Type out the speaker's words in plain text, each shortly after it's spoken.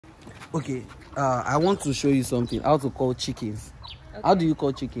Okay, I want to show you something. How to call chickens. Okay. How do you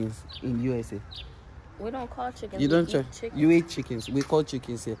call chickens in USA? We don't call chickens. You don't check. You eat chickens. We call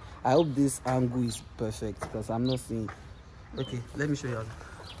chickens here. I hope this angle is perfect because I'm not seeing. Okay, let me show you.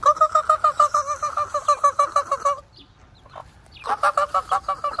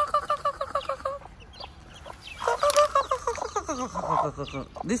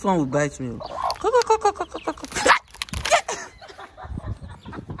 This one will bite me.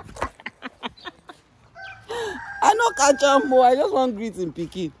 I know catch am more. I just want greet in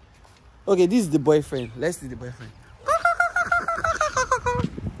Peking. Okay, this is the boyfriend. Let's see the boyfriend.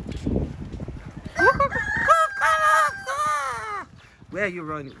 Where are you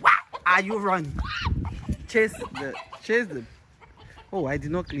running? Why are you running? Chase the. Oh, I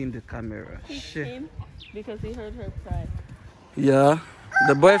did not clean the camera. He came because he heard her cry. Yeah,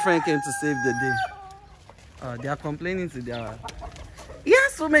 the boyfriend came to save the day. They are complaining to their. He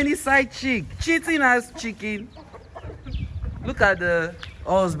has so many side chick, cheating as chicken. Look at the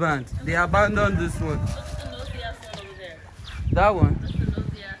husband. They abandoned this one. What's the nosy ass one over there? That one. What's the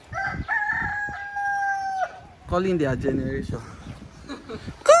nosy ass? Calling their generation.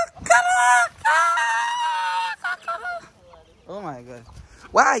 Oh my God!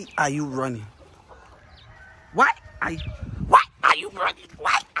 Why are you running? Why are you running?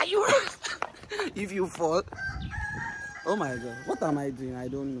 Why are you running? If you fall, oh my God! What am I doing? I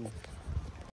don't know.